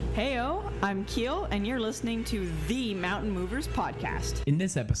Heyo, I'm Keel, and you're listening to the Mountain Movers Podcast. In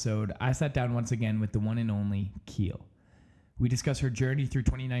this episode, I sat down once again with the one and only Keel. We discuss her journey through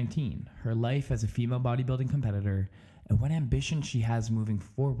 2019, her life as a female bodybuilding competitor, and what ambition she has moving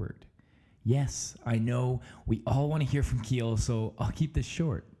forward. Yes, I know we all want to hear from Keel, so I'll keep this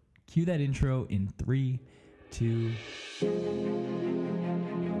short. Cue that intro in 3, 2...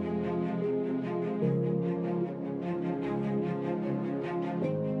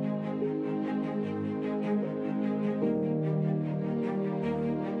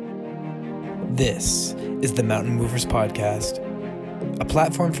 This is the Mountain Movers Podcast, a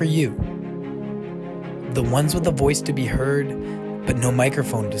platform for you, the ones with a voice to be heard, but no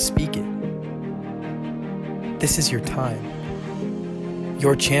microphone to speak it. This is your time,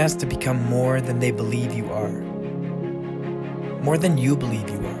 your chance to become more than they believe you are, more than you believe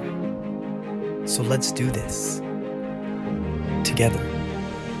you are. So let's do this together.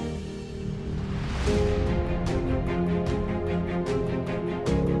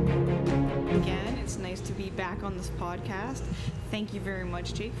 Back on this podcast. Thank you very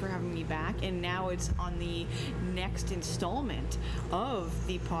much, Jake, for having me back. And now it's on the next installment of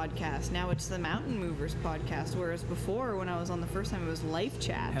the podcast. Now it's the Mountain Movers Podcast, whereas before, when I was on the first time, it was Life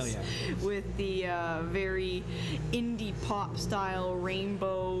Chats. Hell yeah. With the very indie pop style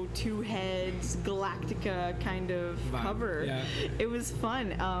rainbow, two heads, Galactica kind of cover. Yeah. It was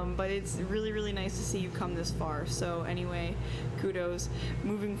fun, but it's really, really nice to see you come this far. So anyway, kudos.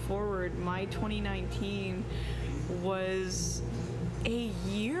 Moving forward, my 2019 was a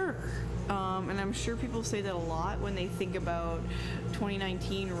year. And I'm sure people say that a lot when they think about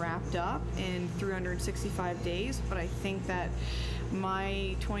 2019 wrapped up in 365 days, but I think that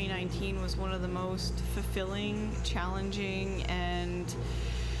my 2019 was one of the most fulfilling, challenging, and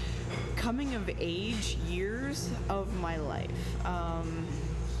coming of age years of my life.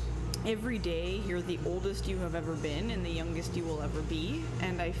 Every day you're the oldest you have ever been and the youngest you will ever be,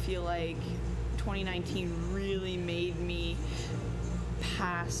 and I feel like 2019 really made me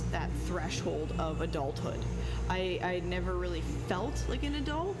past that threshold of adulthood. I never really felt like an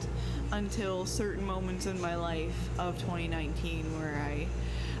adult until certain moments in my life of 2019 where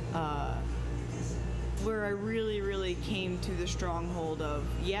I really, really came to the stronghold of,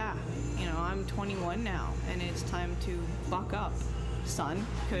 I'm 21 now and it's time to buck up, son,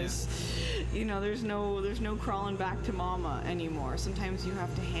 because there's no crawling back to mama anymore. Sometimes you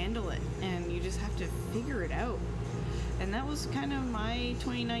have to handle it and you just have to figure it out. And that was kind of my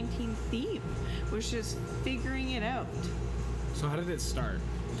 2019 theme, was just figuring it out. So how did it start?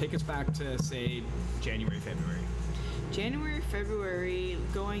 Take us back to, say, January, February,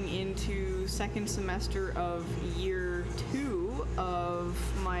 going into second semester of year 2 of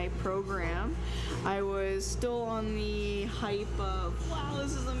my program. I was still on the hype of, wow,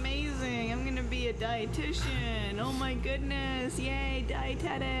 this is amazing. I'm going to be a dietitian. Oh my goodness. Yay,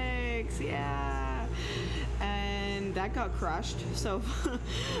 dietetics. Yeah. And that got crushed. So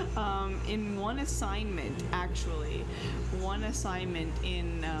in one assignment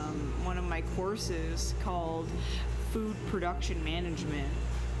in one of my courses called Food Production Management,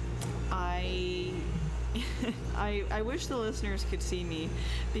 I wish the listeners could see me,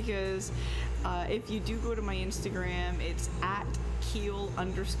 because if you do go to my Instagram, it's at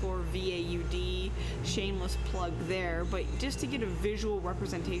Keel_VAUD, shameless plug there, but just to get a visual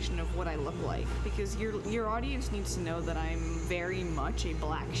representation of what I look like, because your audience needs to know that I'm very much a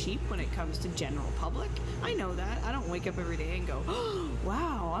black sheep when it comes to general public. I know that. I don't wake up every day and go, oh,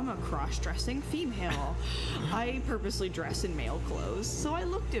 wow, I'm a cross-dressing female. I purposely dress in male clothes, so I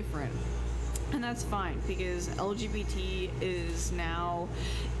look different. And that's fine, because LGBT is now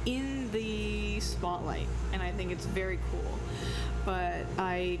in the spotlight, and I think it's very cool. But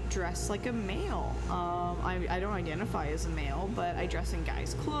I dress like a male. I don't identify as a male, but I dress in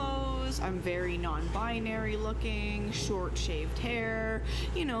guys' clothes. I'm very non-binary looking, short shaved hair,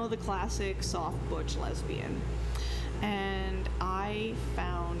 the classic soft butch lesbian. And I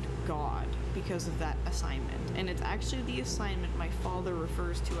found God because of that assignment. And it's actually the assignment my father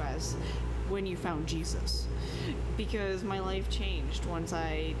refers to as when you found Jesus, because my life changed once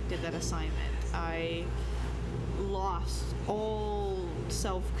I did that assignment. I lost all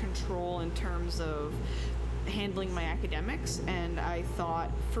self-control in terms of handling my academics, and I thought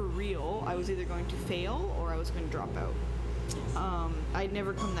for real I was either going to fail or I was going to drop out. I'd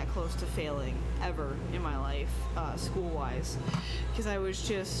never come that close to failing ever in my life, school-wise, because I was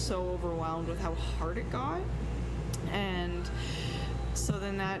just so overwhelmed with how hard it got. And so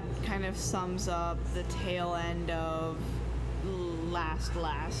then that kind of sums up the tail end of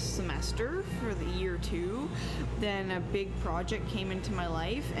last semester for the year 2, then a big project came into my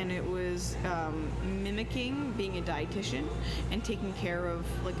life, and it was mimicking being a dietitian and taking care of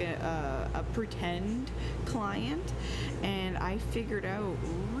like a pretend client. And I figured out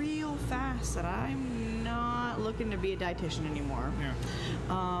real fast that I'm not looking to be a dietitian anymore. Yeah.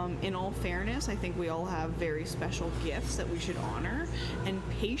 In all fairness, I think we all have very special gifts that we should honor, and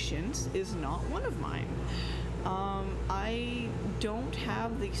patience is not one of mine. I don't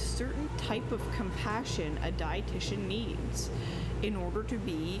have the certain type of compassion a dietitian needs in order to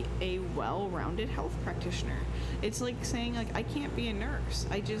be a well-rounded health practitioner. It's like saying, like, I can't be a nurse.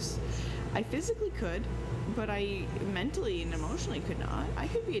 I physically could, but I mentally and emotionally could not. I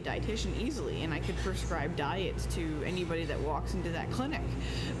could be a dietitian easily, and I could prescribe diets to anybody that walks into that clinic.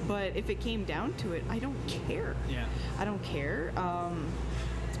 But if it came down to it, I don't care. Yeah. I don't care.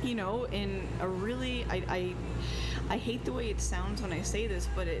 You know, in a really, I hate the way it sounds when I say this,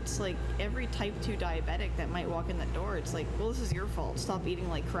 but it's like every type 2 diabetic that might walk in the door, it's like, well, this is your fault. Stop eating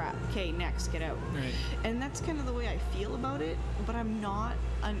like crap. Okay, next, get out. Right. And that's kind of the way I feel about it, but I'm not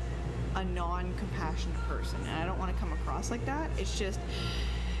a non-compassionate person, and I don't want to come across like that. It's just,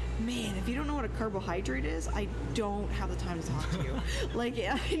 man, if you don't know what a carbohydrate is, I don't have the time to talk to you. Like,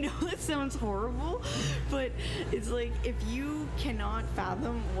 I know that sounds horrible, but it's like, if you cannot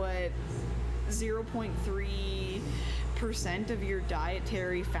fathom what 0.3% of your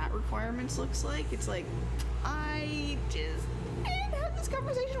dietary fat requirements looks like, it's like, I just can't have this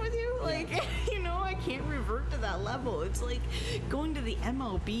conversation with you. Like, you know, I can't revert to that level. It's like going to the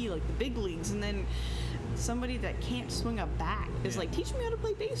MLB, like the big leagues, and then somebody that can't swing a bat is like, teach me how to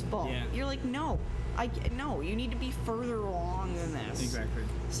play baseball. Yeah. You're like, no, you need to be further along than this. Exactly.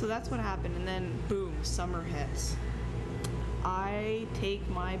 So that's what happened, and then boom, summer hits. I take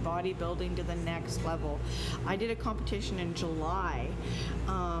my bodybuilding to the next level. I did a competition in July,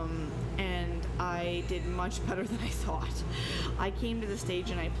 and I did much better than I thought. I came to the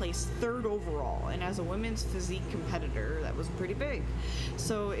stage and I placed 3rd overall, and as a women's physique competitor, that was pretty big.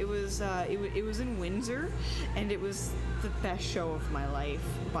 So it was it was in Windsor, and it was the best show of my life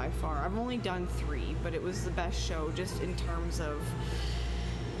by far. I've only done 3, but it was the best show just in terms of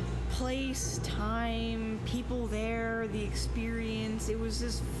place, time, people there, the experience. It was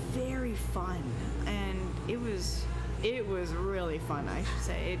just very fun, and it was really fun, I should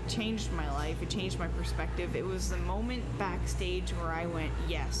say. It changed my life. It changed my perspective. It was the moment backstage where I went,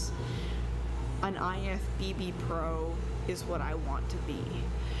 yes, an IFBB pro is what I want to be.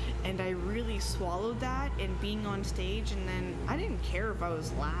 And I really swallowed that, and being on stage, and then I didn't care if I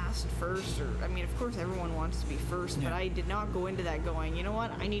was last, first, or, I mean, of course everyone wants to be first, but I did not go into that going, you know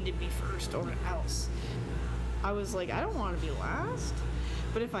what, I need to be first or else. I was like, I don't want to be last,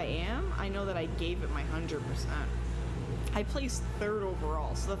 but if I am, I know that I gave it my 100%. I placed 3rd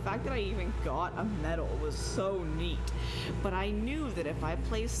overall, so the fact that I even got a medal was so neat. But I knew that if I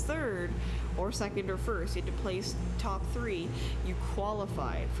placed 3rd, or 2nd or 1st, you had to place top 3, you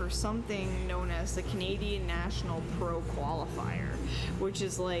qualified for something known as the Canadian National Pro Qualifier, which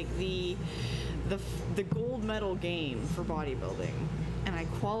is like the gold medal game for bodybuilding. And I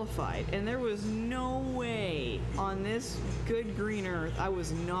qualified, and there was no way on this good green earth I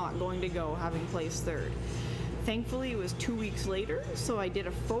was not going to go having placed 3rd. Thankfully, it was 2 weeks later, so I did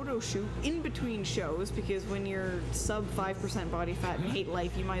a photo shoot in between shows, because when you're sub 5% body fat and hate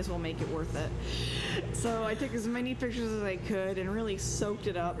life, you might as well make it worth it. So I took as many pictures as I could and really soaked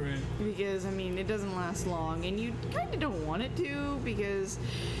it up, because, I mean, it doesn't last long, and you kind of don't want it to, because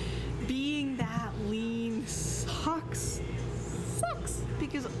being that lean sucks.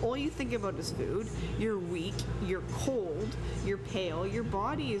 Because all you think about is food. You're weak, you're cold, you're pale, your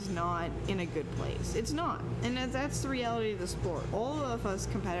body is not in a good place. It's not. And that's the reality of the sport. All of us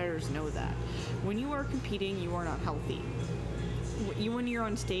competitors know that. When you are competing, you are not healthy. When you're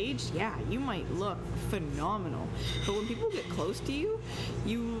on stage, yeah, you might look phenomenal, but when people get close to you,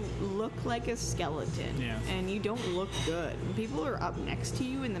 you look like a skeleton, and you don't look good. When people are up next to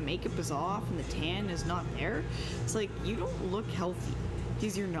you and the makeup is off and the tan is not there, it's like, you don't look healthy,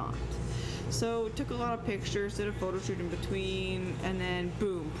 because you're not. So took a lot of pictures, did a photo shoot in between, and then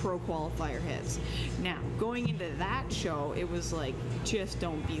boom, pro qualifier hits. Now, going into that show, it was like, just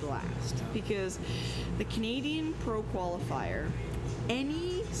don't be last. Because the Canadian pro qualifier,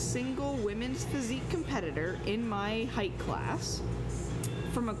 any single women's physique competitor in my height class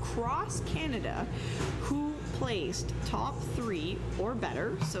from across Canada who placed top 3 or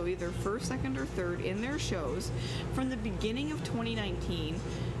better, so either 1st, 2nd, or 3rd in their shows from the beginning of 2019,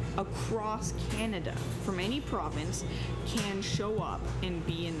 across Canada from any province can show up and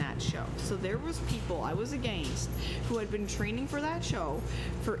be in that show. So there was people I was against who had been training for that show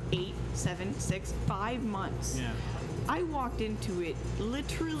for 8, 7, 6, 5 months. Yeah. I walked into it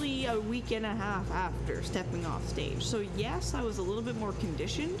literally a week and a half after stepping off stage. So yes, I was a little bit more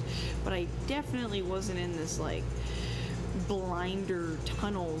conditioned, but I definitely wasn't in this like blinder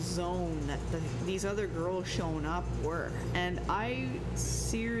tunnel zone that these other girls showing up were. And I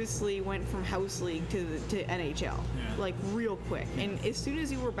seriously went from house league to NHL, like real quick. And as soon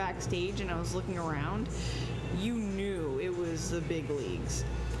as you were backstage and I was looking around, you knew it was the big leagues,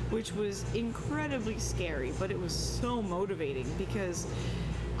 which was incredibly scary, but it was so motivating because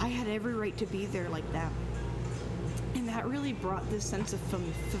I had every right to be there like them. And that really brought this sense of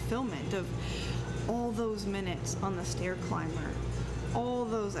fulfillment of all those minutes on the stair climber, all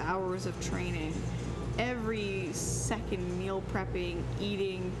those hours of training, every second meal prepping,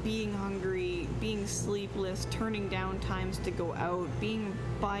 eating, being hungry, being sleepless, turning down times to go out, being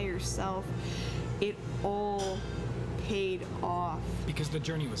by yourself. It all paid off. Because the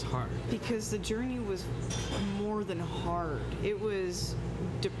journey was hard. Because the journey was more than hard. It was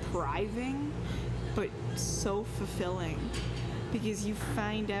depriving, but so fulfilling. Because you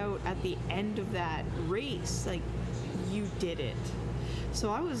find out at the end of that race, like, you did it. So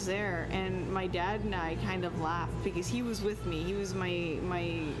I was there, and my dad and I kind of laughed because he was with me. He was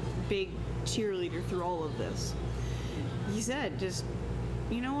my big cheerleader through all of this. He said, just,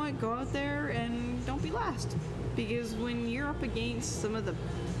 you know what, go out there and don't be last. Because when you're up against some of the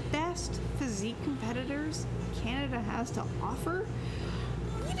best physique competitors Canada has to offer,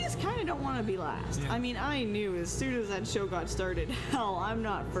 you just kind of don't want to be last. Yeah. I mean, I knew as soon as that show got started, hell, I'm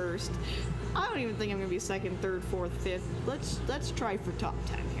not first. I don't even think I'm going to be second, third, fourth, fifth. Let's try for top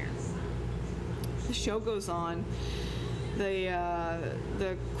 10 here. The show goes on.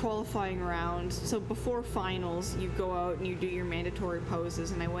 The qualifying rounds. So before finals, you go out and you do your mandatory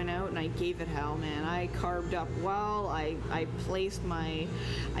poses. And I went out and I gave it hell, man. I carved up well. I placed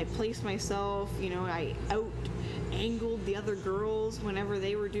myself. You know, I out-angled the other girls whenever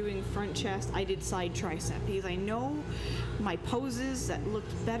they were doing front chest. I did side tricep because I know my poses that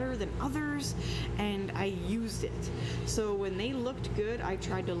looked better than others, and I used it. So when they looked good, I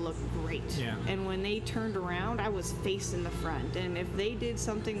tried to look great. Yeah. And when they turned around, I was facing the front. And if they did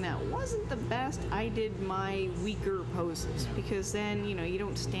something that wasn't the best, I did my weaker poses, because then, you know, you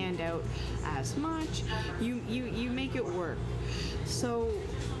don't stand out as much. You make it work. So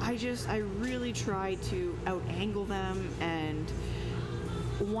I really tried to out-angle them and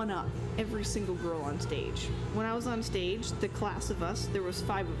one-up every single girl on stage. When I was on stage, the class of us, there was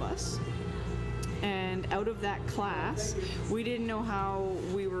 5 of us. And out of that class, we didn't know how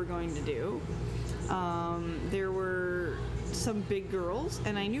we were going to do. There were some big girls,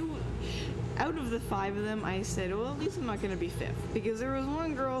 and I knew out of the 5 of them, I said, well, at least I'm not going to be 5th. Because there was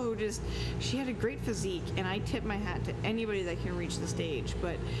one girl who she had a great physique, and I tip my hat to anybody that can reach the stage,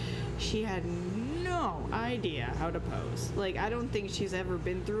 but she had no idea how to pose. Like, I don't think she's ever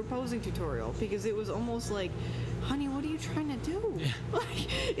been through a posing tutorial, because it was almost like, honey, what are you trying to do? Yeah.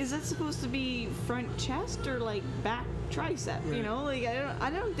 Like, is that supposed to be front chest or like back tricep? Right. You know, like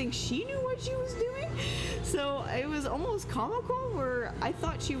I don't think she knew what she was doing. So it was almost comical, where I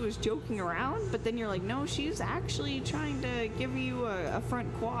thought she was joking around, but then you're like, no, she's actually trying to give you a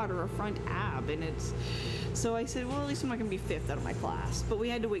front quad or a front ab, and it's. So I said, well, at least I'm not going to be 5th out of my class. But we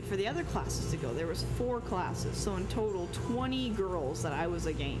had to wait for the other classes to go. There was 4 classes, so in total 20 girls that I was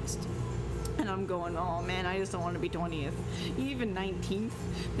against. And I'm going, oh man, I just don't want to be 20th. Even 19th,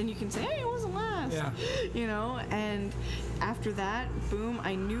 then you can say, hey, it wasn't last. Yeah. You know, and after that, boom,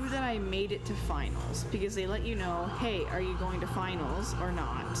 I knew that I made it to finals, because they let you know, hey, are you going to finals or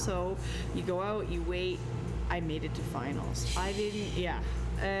not? So you go out, you wait. I made it to finals.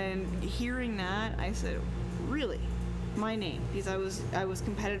 And hearing that, I said, really? My name? Because I was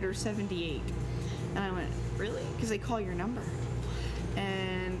competitor 78. And I went, really? Because they call your number.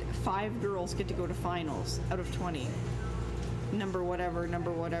 And 5 girls get to go to finals out of 20. Number whatever,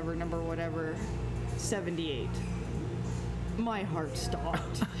 78. My heart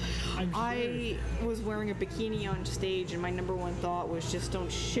stopped. I was wearing a bikini on stage, and my number one thought was just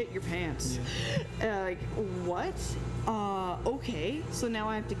don't shit your pants. Yeah. Like, what? Okay, so now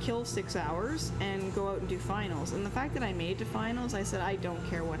I have to kill 6 hours and go out and do finals. And the fact that I made it to finals, I said, I don't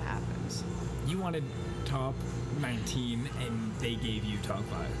care what happens. You wanted top 19, and they gave you top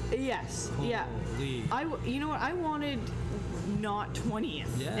 5. Yes. Holy. Yeah. You know what? I wanted not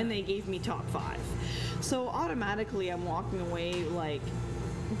 20th, and they gave me top 5. So automatically, I'm walking away like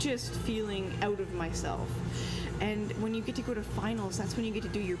just feeling out of myself. And when you get to go to finals, that's when you get to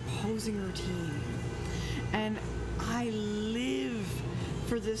do your posing routine. And I live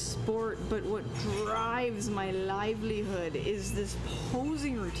for this sport, but what drives my livelihood is this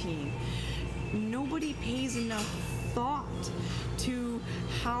posing routine. Nobody pays enough thought to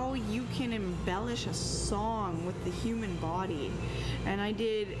how you can embellish a song with the human body. And I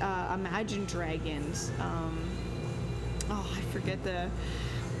did Imagine Dragons. I forget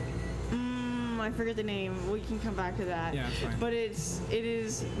the name. We can come back to that. Yeah, it's fine. But it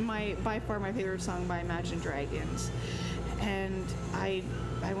is by far my favorite song by Imagine Dragons. And I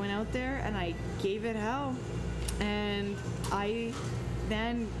went out there and I gave it hell. And I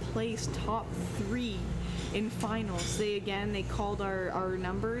then placed top 3 in finals. They called our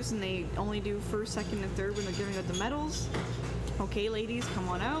numbers, and they only do first, second, and third when they're giving out the medals. Okay, ladies, come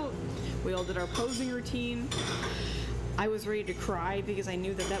on out. We all did our posing routine. I was ready to cry because I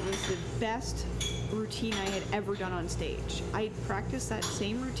knew that was the best routine I had ever done on stage. I had practiced that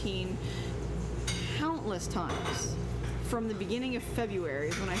same routine countless times. From the beginning of February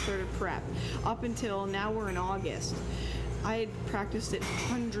is when I started prep, up until now we're in August. I had practiced it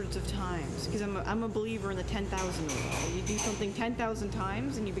hundreds of times because I'm a believer in the 10,000 rule. You do something 10,000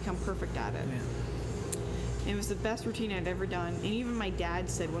 times and you become perfect at it. Yeah. It was the best routine I'd ever done. And even my dad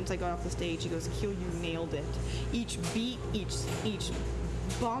said once I got off the stage, he goes, "Keel, you nailed it. Each beat, each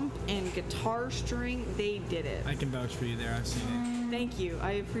bump and guitar string, they did it." I can vouch for you there. I've seen it. Thank you.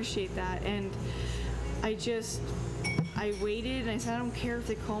 I appreciate that. And I waited and I said, I don't care if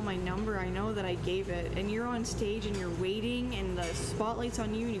they call my number, I know that I gave it. And you're on stage and you're waiting and the spotlight's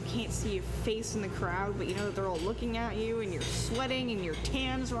on you and you can't see your face in the crowd, but you know that they're all looking at you and you're sweating and your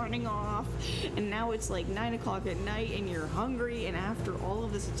tan's running off. And now it's like 9 o'clock at night and you're hungry, and after all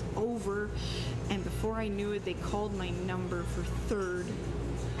of this, it's over. And before I knew it, they called my number for third.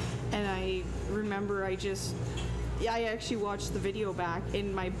 And I remember I actually watched the video back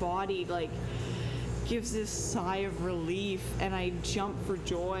and my body gives this sigh of relief, and I jumped for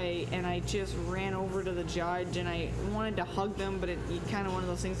joy, and I just ran over to the judge and I wanted to hug them, but it's kind of one of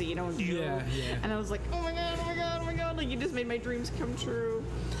those things that you don't do. Yeah. And I was like, oh my god, like you just made my dreams come true.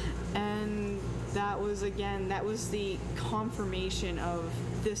 And that was the confirmation of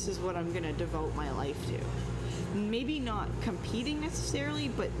this is what I'm gonna devote my life to. Maybe not competing necessarily,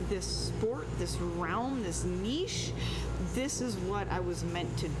 but this sport, this realm, this niche, this is what I was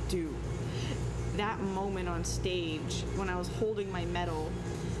meant to do. That moment on stage when I was holding my medal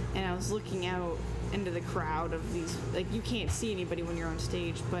and I was looking out into the crowd of these, you can't see anybody when you're on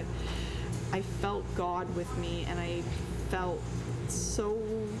stage, but I felt God with me and I felt so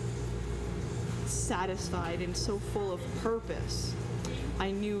satisfied and so full of purpose.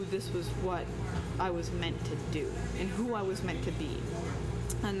 I knew this was what I was meant to do and who I was meant to be.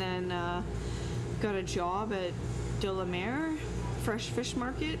 And then got a job at De La Mer Fresh Fish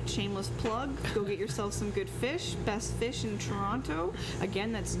Market, shameless plug. Go get yourself some good fish. Best fish in Toronto.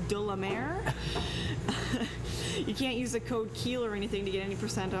 Again, that's De La Mer. You can't use the code KEEL or anything to get any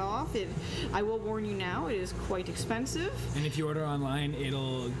 % off. I will warn you now, it is quite expensive. And if you order online,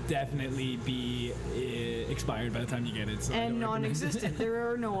 it'll definitely be expired by the time you get it. So and non-existent. There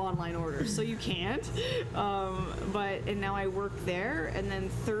are no online orders, so you can't. And now I work there, and then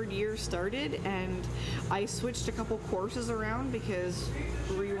third year started, and I switched a couple courses around because,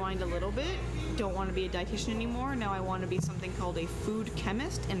 rewind a little bit, don't want to be a dietitian anymore. Now I want to be something called a food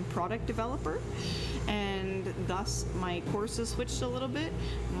chemist and product developer. And thus my courses switched a little bit,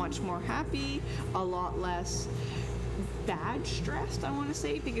 much more happy, a lot less bad stressed, I want to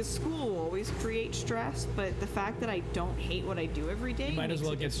say, because school will always create stress, but the fact that I don't hate what I do every day. You might as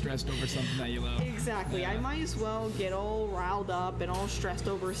well get stressed over something that you love. Exactly. Yeah. I might as well get all riled up and all stressed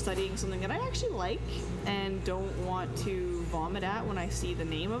over studying something that I actually like and don't want to vomit at when I see the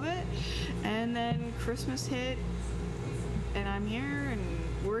name of it. And then Christmas hit, and I'm here, and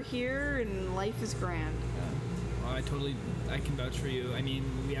we're here, and life is grand. Well, I can vouch for you. I mean,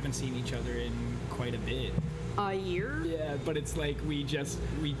 we haven't seen each other in quite a bit. A year? Yeah, but it's like we just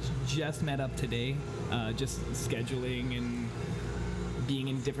met up today. Just scheduling and being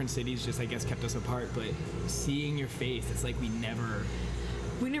in different cities just, I guess, kept us apart. But seeing your face, it's like we never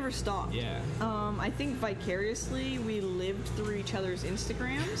stopped. Yeah. I think vicariously we lived through each other's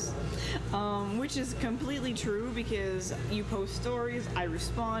Instagrams, which is completely true because you post stories, I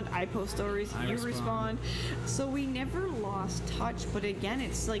respond, I post stories, you respond. So we never lost touch, but again,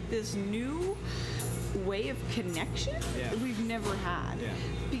 it's like this new way of connection that we've never had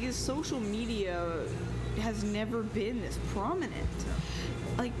because social media has never been this prominent.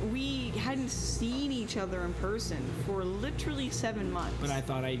 Like, we hadn't seen each other in person for literally 7 months. But I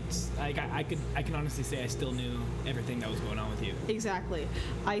thought I can honestly say I still knew everything that was going on with you. Exactly.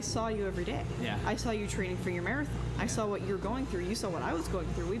 I saw you every day. Yeah. I saw you training for your marathon. I saw what you were going through. You saw what I was going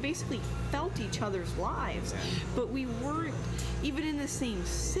through. We basically felt each other's lives, but we weren't even in the same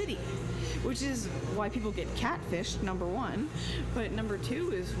city, which is why people get catfished, number one. But number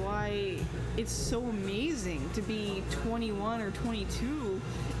two is why it's so amazing to be 21 or 22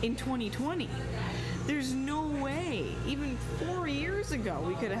 in 2020. There's no way, even 4 years ago,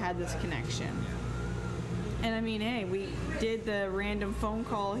 we could have had this connection. And I mean, hey, we did the random phone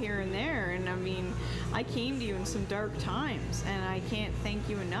call here and there, and I mean, I came to you in some dark times, and I can't thank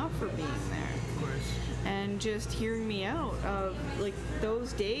you enough for being there. Of course. And just hearing me out of like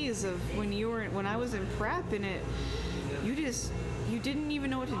those days of when I was in prep, and you didn't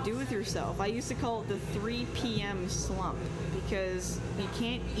even know what to do with yourself. I used to call it the 3 p.m. slump, because you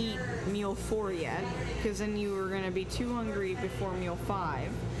can't eat meal 4 yet, because then you were going to be too hungry before meal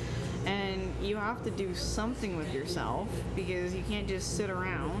 5. And you have to do something with yourself, because you can't just sit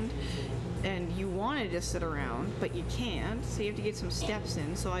around, and you want to just sit around, but you can't, so you have to get some steps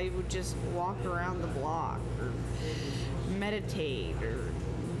in. So I would just walk around the block, or meditate, or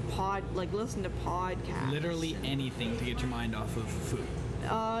listen to podcasts. Literally anything to get your mind off of food.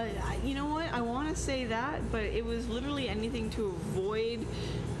 You know what? I want to say that, but it was literally anything to avoid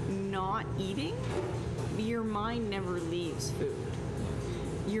not eating. Your mind never leaves food.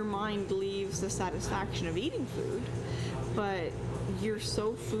 Your mind leaves the satisfaction of eating food, but you're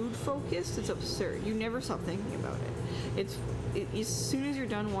so food focused, it's absurd. You never stop thinking about it. As soon as you're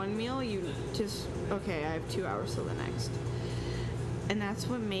done one meal, you just, okay, I have 2 hours till the next. And that's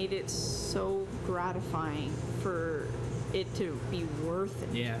what made it so gratifying for it to be worth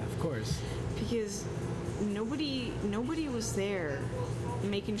it. Yeah, of course. Because nobody was there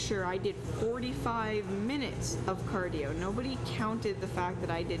making sure I did 45 minutes of cardio. Nobody counted the fact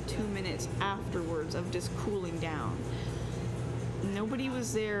that I did 2 minutes afterwards of just cooling down. Nobody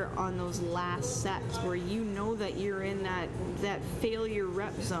was there on those last sets where you know that you're in that failure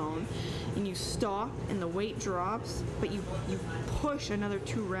rep zone, and you stop and the weight drops, but you push another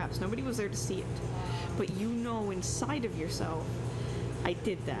 2 reps. Nobody was there to see it. But you know inside of yourself, I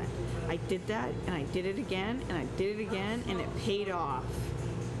did that. I did that, and I did it again, and I did it again, and it paid off.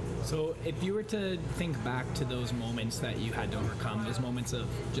 So if you were to think back to those moments that you had to overcome, those moments of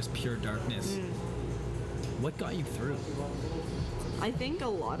just pure darkness, what got you through? I think a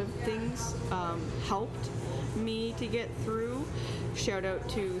lot of things helped me to get through. Shout out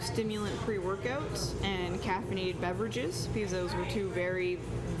to stimulant pre-workouts and caffeinated beverages, because those were 2 very,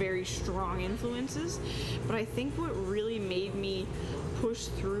 very strong influences. But I think what really made me push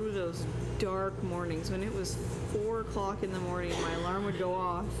through those dark mornings, when it was 4 o'clock in the morning, my alarm would go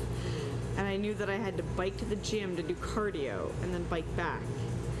off, and I knew that I had to bike to the gym to do cardio and then bike back.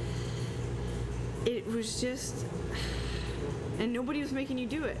 It was just... And nobody was making you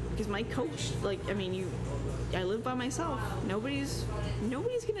do it, because my coach, I live by myself. Nobody's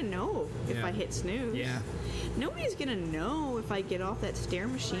gonna know if I hit snooze. Yeah. Nobody's gonna know if I get off that stair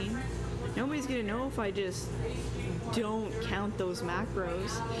machine. Nobody's gonna know if I just don't count those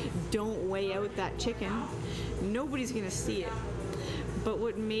macros, don't weigh out that chicken. Nobody's gonna see it. But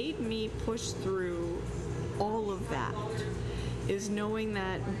what made me push through all of that is knowing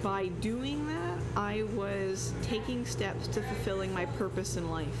that by doing that, I was taking steps to fulfilling my purpose in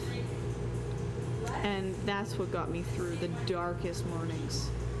life. And that's what got me through the darkest mornings.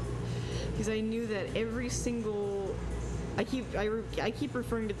 Because I knew that every single... I keep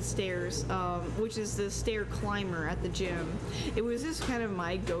referring to the stairs, which is the stair climber at the gym. It was just kind of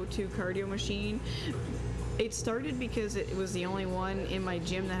my go-to cardio machine. It started because it was the only one in my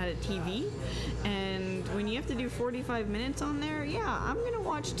gym that had a TV, and when you have to do 45 minutes on there, I'm gonna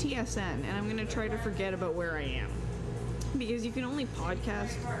watch TSN, and I'm gonna try to forget about where I am. Because you can only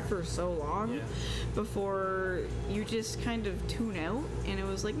podcast for so long before you just kind of tune out. And it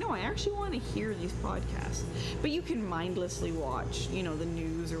was like, no, I actually want to hear these podcasts. But you can mindlessly watch, the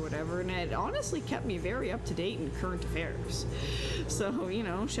news or whatever. And it honestly kept me very up to date in current affairs. So,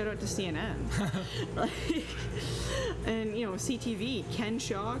 shout out to CNN. And, CTV, Ken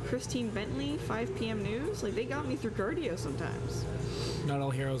Shaw, Christine Bentley, 5 p.m. news. They got me through cardio sometimes. Not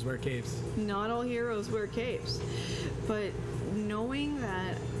all heroes wear capes. Not all heroes wear capes. But knowing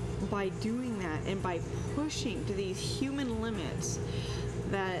that by doing that and by pushing to these human limits,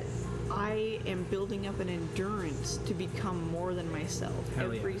 that I am building up an endurance to become more than myself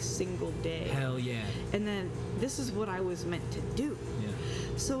every single day. Hell yeah. And then this is what I was meant to do. Yeah.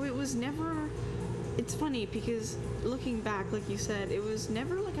 So it was never it's funny because looking back, like you said, it was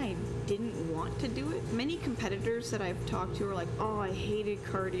never like I didn't want to do it. Many competitors that I've talked to are like, oh, I hated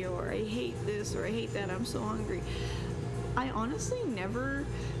cardio, or I hate this, or I hate that, I'm so hungry. I honestly never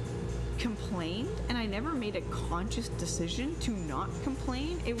complained, and I never made a conscious decision to not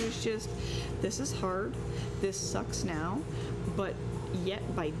complain. It was just, this is hard, this sucks now, but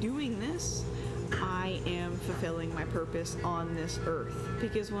yet by doing this, I am fulfilling my purpose on this earth.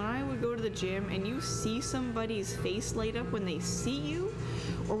 Because when I would go to the gym and you see somebody's face light up when they see you,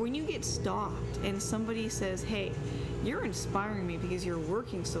 or when you get stopped and somebody says, hey, you're inspiring me because you're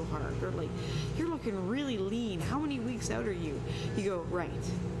working so hard, or like, you're looking really lean, how many weeks out are you? You go, right.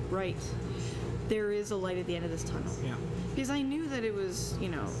 There is a light at the end of this tunnel. Yeah. Because I knew that it was,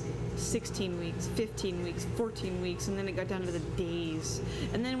 16 weeks, 15 weeks, 14 weeks, and then it got down to the days.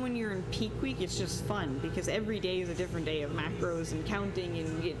 And then when you're in peak week, it's just fun because every day is a different day of macros and counting,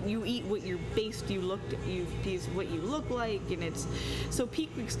 and you eat what you're based, what you look like, and it's so peak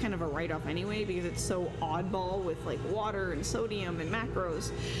week's kind of a write-off anyway because it's so oddball with like water and sodium and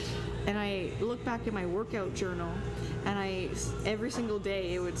macros. And I look back at my workout journal, and every single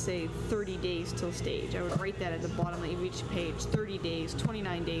day it would say 30 days till stage. I would write that at the bottom of each page, 30 days,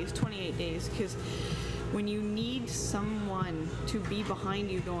 29 days, 28 days, because when you need someone to be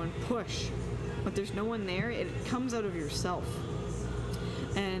behind you going push, but there's no one there, it comes out of yourself.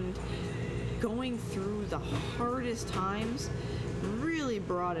 And going through the hardest times really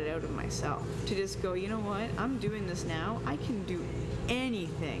brought it out of myself to just go, you know what, I'm doing this now, I can do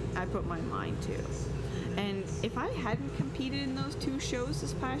anything I put my mind to. And if I hadn't competed in those 2 shows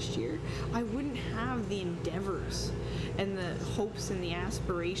this past year, I wouldn't have the endeavors and the hopes and the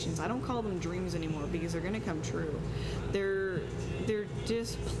aspirations. I don't call them dreams anymore because they're going to come true. They're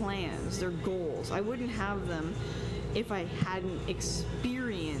just plans, they're goals. I wouldn't have them if I hadn't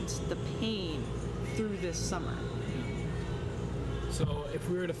experienced the pain through this summer. So if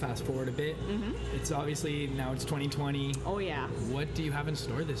we were to fast forward a bit, it's obviously now it's 2020. Oh yeah. What do you have in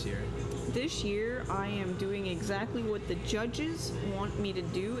store this year? This year, I am doing exactly what the judges want me to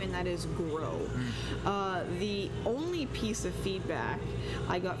do, and that is grow. The only piece of feedback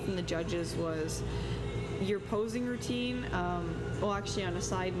I got from the judges was your posing routine. Well, actually, on a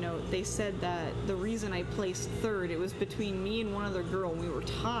side note, they said that the reason I placed 3rd, it was between me and one other girl, and we were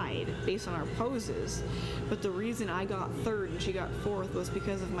tied based on our poses. But the reason I got 3rd and she got 4th was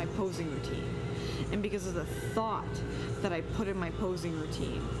because of my posing routine, and because of the thought that I put in my posing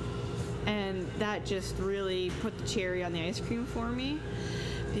routine. And that just really put the cherry on the ice cream for me,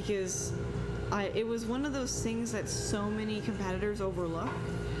 because it was one of those things that so many competitors overlook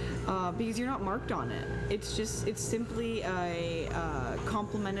because you're not marked on it. It's simply a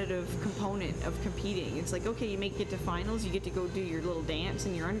complementative component of competing. It's like, okay, you make it to finals, you get to go do your little dance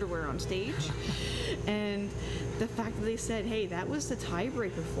in your underwear on stage. And the fact that they said, hey, that was the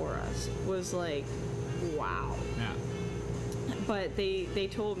tiebreaker for us was like, wow. Yeah. But they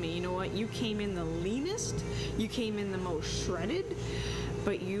told me, you know what, you came in the leanest, you came in the most shredded,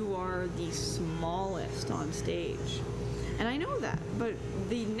 but you are the smallest on stage. And I know that, but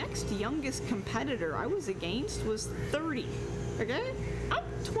the next youngest competitor I was against was 30, okay? I'm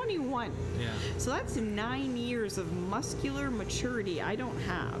 21. Yeah. So that's 9 years of muscular maturity I don't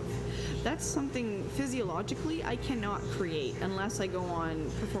have. That's something physiologically I cannot create unless I go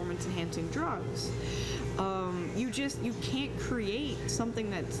on performance-enhancing drugs. You can't create something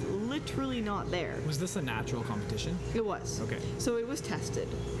that's literally not there. Was this a natural competition? It was. Okay. So it was tested.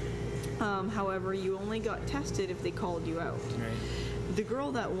 However, you only got tested if they called you out. Right. The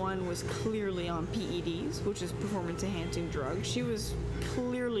girl that won was clearly on PEDs, which is performance-enhancing drugs. She was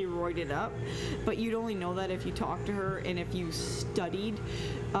clearly roided up, but you'd only know that if you talked to her and if you studied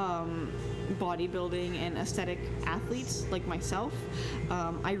bodybuilding and aesthetic athletes like myself.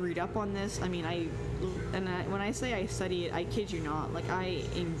 I read up on this. I mean, when I say I study it, I kid you not. Like, I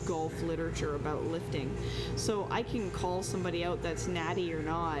engulf literature about lifting, so I can call somebody out that's natty or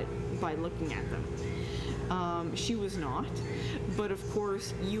not by looking at them. She was not, but of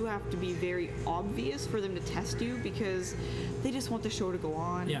course you have to be very obvious for them to test you because they just want the show to go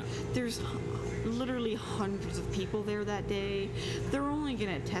on. Yeah. There's literally hundreds of people there that day. They're only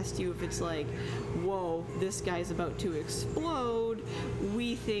gonna test you if it's like, whoa, this guy's about to explode,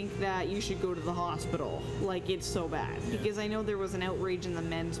 we think that you should go to the hospital, like it's so bad. Yeah. Because I know there was an outrage in the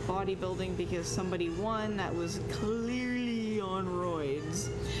men's bodybuilding because somebody won that was clearly on roids,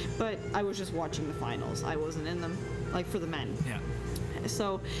 but I was just watching the finals, I wasn't in them, like for the men. Yeah.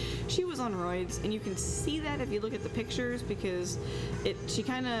 So she was on roids, and you can see that if you look at the pictures because she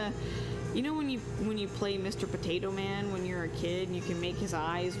kind of you know when you play Mr. Potato Man when you're a kid and you can make his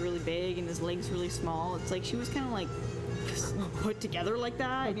eyes really big and his legs really small? It's like she was kind of like put together like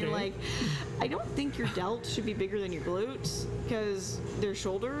that, and you're Okay. like, I don't think your delts should be bigger than your glutes because they're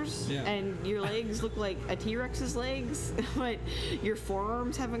shoulders, Yeah. and your legs look like a T-Rex's legs, but your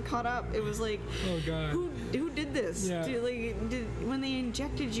forearms haven't caught up. It was like, Oh, God. who did this? Yeah. When they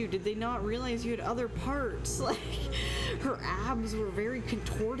injected you, did they not realize you had other parts? Like, her abs were very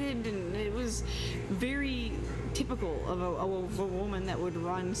contorted, and it was very typical of a woman that would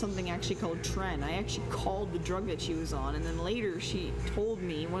run something actually called Tren. I actually called the drug that she was on, and then later she told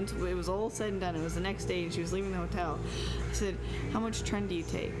me, once it was all said and done, it was the next day and she was leaving the hotel, I said, how much Tren do you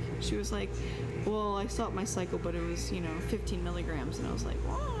take? She was like, well, I stopped my cycle, but it was, 15 milligrams. And I was like,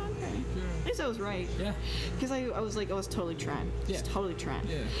 oh, okay. At least I was right. Yeah. Because I was like, oh, it's totally Tren. It's Yeah. totally Tren.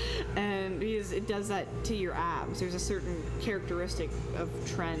 Yeah. And because it does that to your abs. There's a certain characteristic of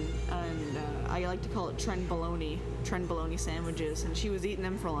Tren, and I like to call it Tren bologna sandwiches. And she was eating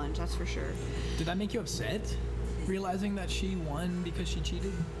them for lunch, that's for sure. Did that make you upset? Realizing that she won because she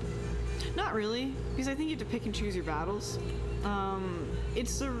cheated? Not really, because I think you have to pick and choose your battles.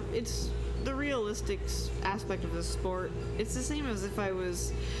 It's the realistic aspect of the sport. It's the same as if I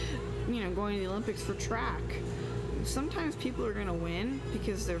was, going to the Olympics for track. Sometimes people are going to win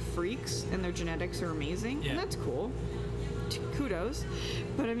because they're freaks and their genetics are amazing, Yeah. and that's cool. Kudos.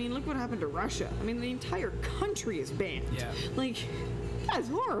 But I mean, look what happened to Russia. I mean, the entire country is banned. Yeah. Like, that's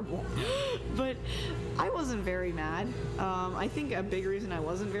horrible. But I wasn't very mad. I think a big reason I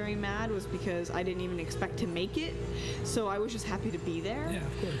wasn't very mad was because I didn't even expect to make it. So I was just happy to be there. Yeah,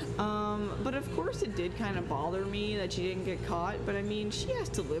 of course. But of course it did kind of bother me that she didn't get caught. But I mean, she has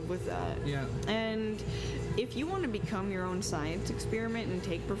to live with that. Yeah. And if you want to become your own science experiment and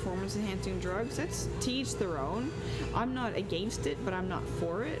take performance-enhancing drugs, that's to each their own. I'm not against it, but I'm not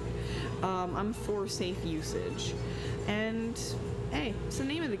for it. I'm for safe usage. And hey, it's the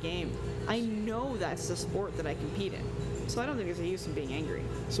name of the game. I know that's the sport that I compete in. So I don't think there's a use in being angry.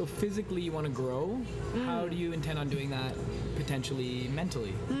 So physically you want to grow. How do you intend on doing that potentially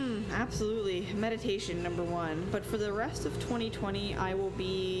mentally? Absolutely. Meditation, number one. But for the rest of 2020, I will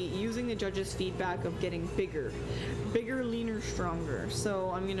be using the judges' feedback of getting bigger, leaner, stronger.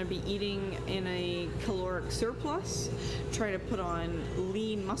 So I'm going to be eating in a caloric surplus, try to put on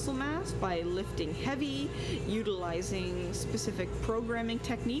lean muscle mass by lifting heavy, utilizing specific programming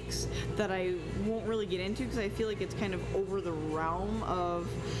techniques that I won't really get into because I feel like it's kind of over the realm of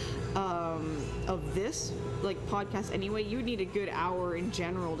this like podcast anyway. You would need a good hour in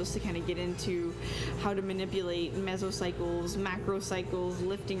general just to kind of get into how to manipulate mesocycles, macrocycles,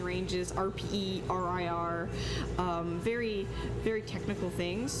 lifting ranges, RPE, RIR, very, very technical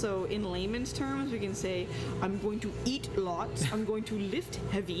things. So in layman's terms, we can say I'm going to eat lots, I'm going to lift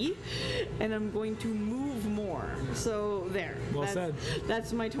heavy, and I'm going to move more. So there. Well said.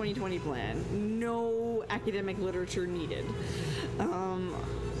 That's my 2020 plan. No academic literature needed.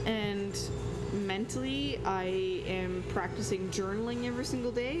 And mentally, I am practicing journaling every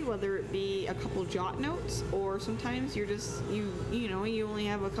single day, whether it be a couple jot notes or sometimes you're just, you only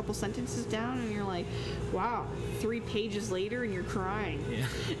have a couple sentences down and you're like, wow, 3 pages later and you're crying. Yeah.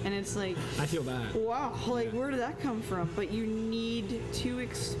 And it's like, I feel that. wow, like where did that come from? But you need to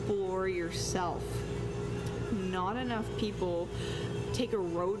explore yourself. Not enough people take a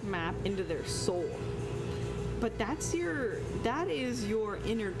roadmap into their soul. But that is your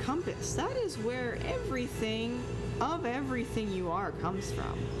inner compass. That is where everything you are comes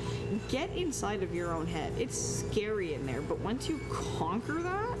from. Get inside of your own head. It's scary in there, but once you conquer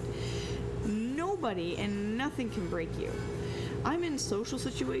that, nobody and nothing can break you. I'm in social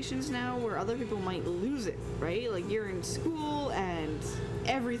situations now where other people might lose it, right? Like you're in school and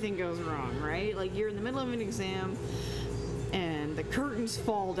everything goes wrong, right? Like you're in the middle of an exam and the curtains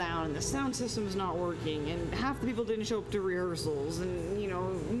fall down and the sound system's not working and half the people didn't show up to rehearsals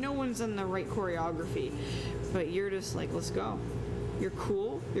and no one's in the right choreography, but you're just like, let's go. You're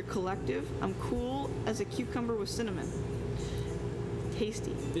cool, you're collective. I'm cool as a cucumber with cinnamon.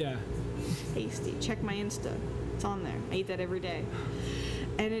 Tasty. Yeah. Tasty. Check my Insta, it's on there. I eat that every day.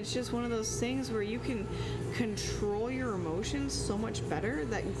 And it's just one of those things where you can control your emotions so much better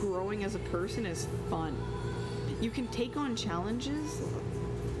that growing as a person is fun. You can take on challenges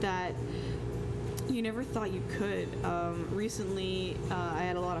that you never thought you could. Recently, I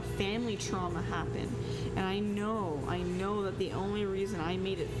had a lot of family trauma happen, and I know that the only reason I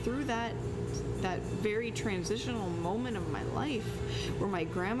made it through that very transitional moment of my life where my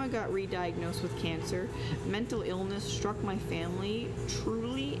grandma got re-diagnosed with cancer, mental illness struck my family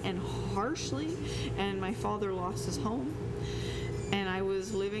truly and harshly, and my father lost his home. And I was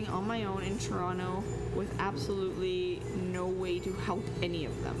was living on my own in Toronto with absolutely no way to help any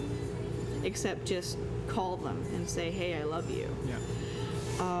of them, except just call them and say, hey, I love you. Yeah.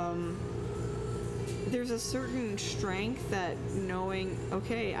 There's a certain strength that knowing,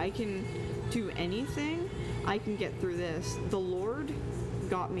 okay, I can do anything, I can get through this. The Lord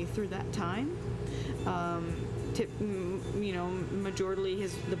got me through that time. Majorly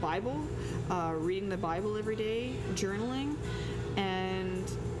the Bible, reading the Bible every day, journaling, and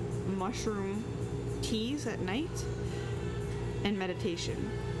mushroom teas at night, and meditation.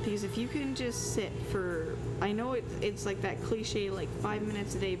 Because if you can just sit for, I know it's like that cliche, like 5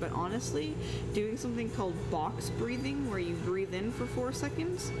 minutes a day, but honestly, doing something called box breathing, where you breathe in for 4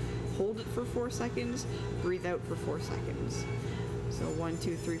 seconds, hold it for 4 seconds, breathe out for 4 seconds. So 1,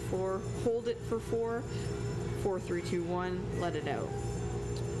 2, 3, 4, hold it for 4, 4, 3, 2, 1, let it out.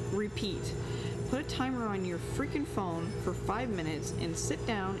 Repeat. Put a timer on your freaking phone for 5 minutes and sit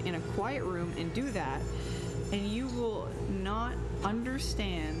down in a quiet room and do that, and you will not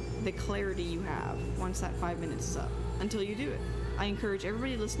understand the clarity you have once that 5 minutes is up until you do it. I encourage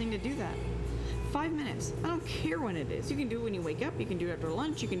everybody listening to do that. 5 minutes. I don't care when it is. You can do it when you wake up. You can do it after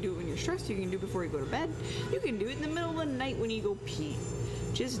lunch. You can do it when you're stressed. You can do it before you go to bed. You can do it in the middle of the night when you go pee.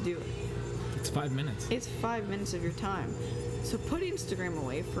 Just do it. It's 5 minutes. It's 5 minutes of your time. So put Instagram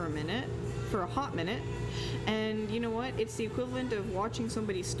away for a hot minute, and you know what? It's the equivalent of watching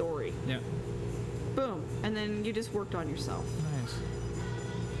somebody's story. Yeah. Boom. And then you just worked on yourself. Nice.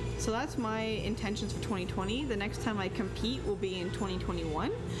 So that's my intentions for 2020. The next time I compete will be in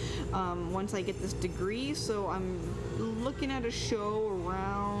 2021, once I get this degree. So I'm looking at a show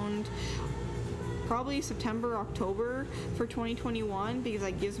around probably September, October for 2021, because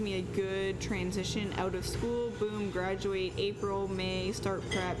that gives me a good transition out of school. Boom, graduate April, May, start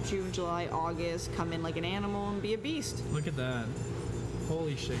prep, June, July, August, come in like an animal and be a beast. Look at that.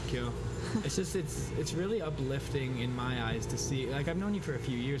 Holy shit, Kyo. It's just, it's really uplifting in my eyes to see, like, I've known you for a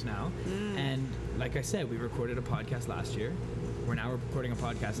few years now, and like I said, we recorded a podcast last year. We're now recording a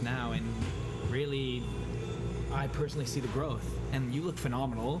podcast now, and really, I personally see the growth, and you look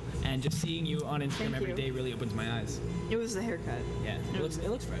phenomenal, and just seeing you on Instagram every day really opens my eyes. It was the haircut. Yeah, it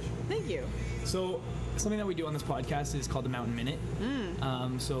looks fresh. Thank you. So, something that we do on this podcast is called the Mountain Minute.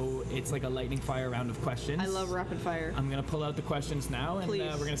 So it's like a lightning fire round of questions. I love rapid fire. I'm going to pull out the questions now, and we're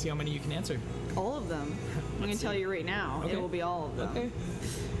going to see how many you can answer. All of them. I'm going to tell you right now. Okay. It will be all of them. Okay.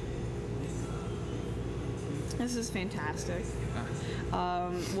 This is fantastic.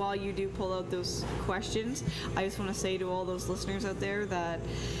 While you do pull out those questions, I just want to say to all those listeners out there that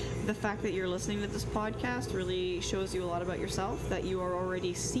the fact that you're listening to this podcast really shows you a lot about yourself, that you are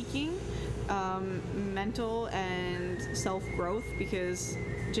already seeking mental and self-growth, because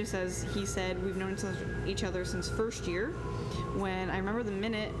just as he said, we've known each other since first year. When I remember the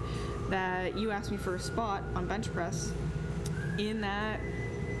minute that you asked me for a spot on bench press in that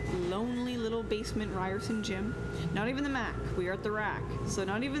lonely little basement Ryerson gym. Not even the Mac. We are at the Rack. So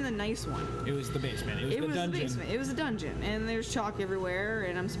not even the nice one. It was the basement. It was the dungeon. The basement. It was a dungeon. And there's chalk everywhere,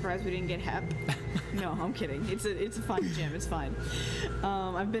 and I'm surprised we didn't get hep. No, I'm kidding. It's a fine gym. It's fine.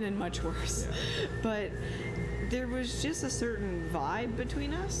 I've been in much worse. Yeah. But there was just a certain vibe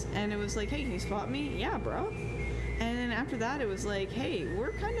between us, and it was like, hey, can you spot me? Yeah, bro. And then after that, it was like, hey,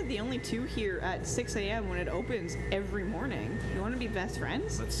 we're kind of the only two here at 6 a.m. when it opens every morning. You want to be best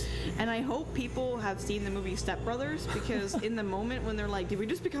friends? And I hope people have seen the movie Step Brothers, because in the moment when they're like, did we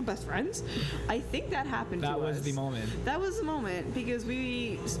just become best friends? I think that happened to us. That was the moment. That was the moment, because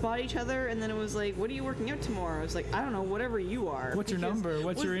we spot each other, and then it was like, what are you working out tomorrow? I was like, I don't know, whatever you are. What's your number?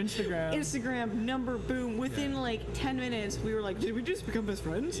 What's your Instagram? Instagram, number, boom. Within like 10 minutes, we were like, did we just become best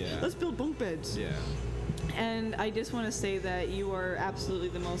friends? Yeah. Let's build bunk beds. Yeah. And I just want to say that you are absolutely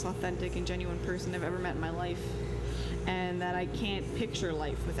the most authentic and genuine person I've ever met in my life, and that I can't picture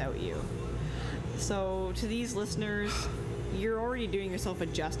life without you. So to these listeners, you're already doing yourself a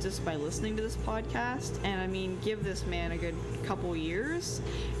justice by listening to this podcast, and I mean, give this man a good couple years,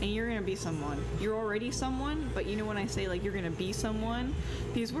 and you're gonna be someone. You're already someone, but you know when I say like you're gonna be someone,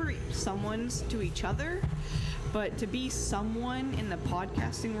 because we're someones to each other. But to be someone in the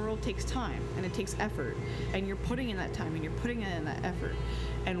podcasting world takes time, and it takes effort, and you're putting in that time, and you're putting in that effort,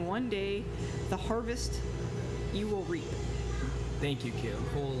 and one day the harvest you will reap. Thank you, Kyo.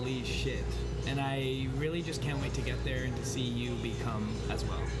 Holy shit. And I really just can't wait to get there and to see you become as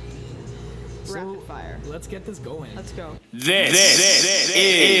well. Rapid fire. Let's get this going. Let's go. This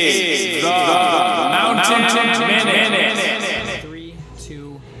is the Mountain Minute. 3,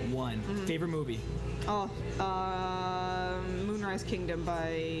 2, 1. Favorite movie? Oh, Moonrise Kingdom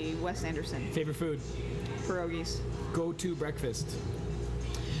by Wes Anderson. Favorite food? Pierogies. Go-to breakfast?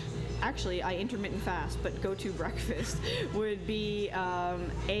 actually I intermittent fast, but go-to breakfast would be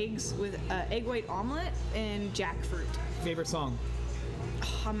eggs with egg white omelet and jackfruit. Favorite song?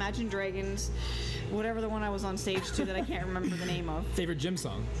 Imagine Dragons, whatever the one I was on stage to that I can't remember the name of. Favorite gym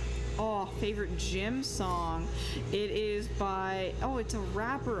song? Oh, favorite gym song. It is by, it's a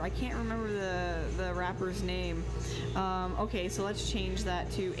rapper. I can't remember the rapper's name. Okay, so let's change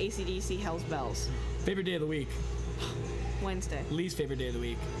that to AC/DC Hell's Bells. Favorite day of the week? Wednesday. Least favorite day of the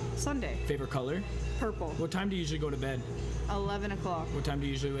week? Sunday. Favorite color? Purple. What time do you usually go to bed? 11 o'clock. What time do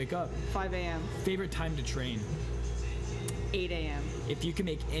you usually wake up? 5 a.m. Favorite time to train? 8 a.m. If you could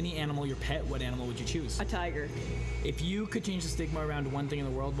make any animal your pet, what animal would you choose? A tiger. If you could change the stigma around one thing in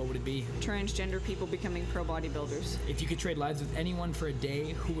the world, what would it be? Transgender people becoming pro bodybuilders. If you could trade lives with anyone for a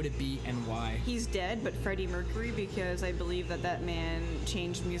day, who would it be and why? He's dead, but Freddie Mercury, because I believe that man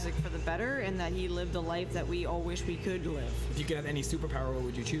changed music for the better and that he lived a life that we all wish we could live. If you could have any superpower, what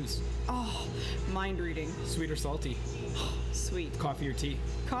would you choose? Oh, mind reading. Sweet or salty? Sweet. Coffee or tea?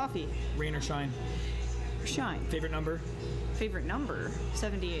 Coffee. Rain or shine? Shine. Favorite number? Favorite number?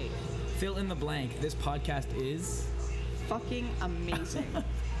 78. Fill in the blank. This podcast is... fucking amazing.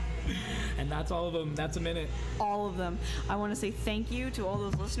 And that's all of them. That's a minute. All of them. I want to say thank you to all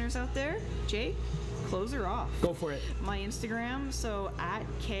those listeners out there. Jake, close her off. Go for it. My Instagram, so at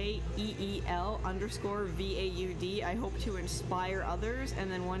KEEL_VAUD. I hope to inspire others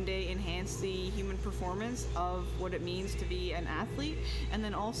and then one day enhance the human performance of what it means to be an athlete. And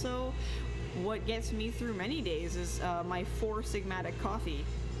then also, what gets me through many days is my 4 Sigmatic coffee.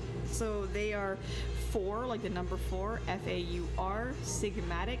 So they are 4, like the number 4, FAUR,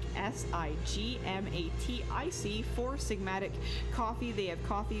 Sigmatic, SIGMATIC, 4 Sigmatic coffee. They have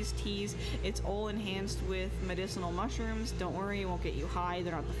coffees, teas. It's all enhanced with medicinal mushrooms. Don't worry, it won't get you high.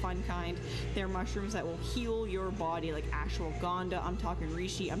 They're not the fun kind. They're mushrooms that will heal your body, like ashwagandha. I'm talking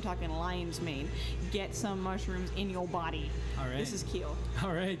reishi. I'm talking lion's mane. Get some mushrooms in your body. All right. This is Keel.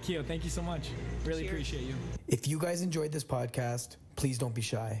 All right, Keo, thank you so much. Really Cheers. appreciate you. If you guys enjoyed this podcast, please don't be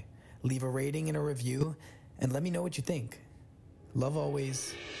shy. Leave a rating and a review, and let me know what you think. Love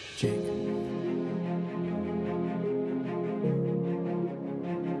always, Jake.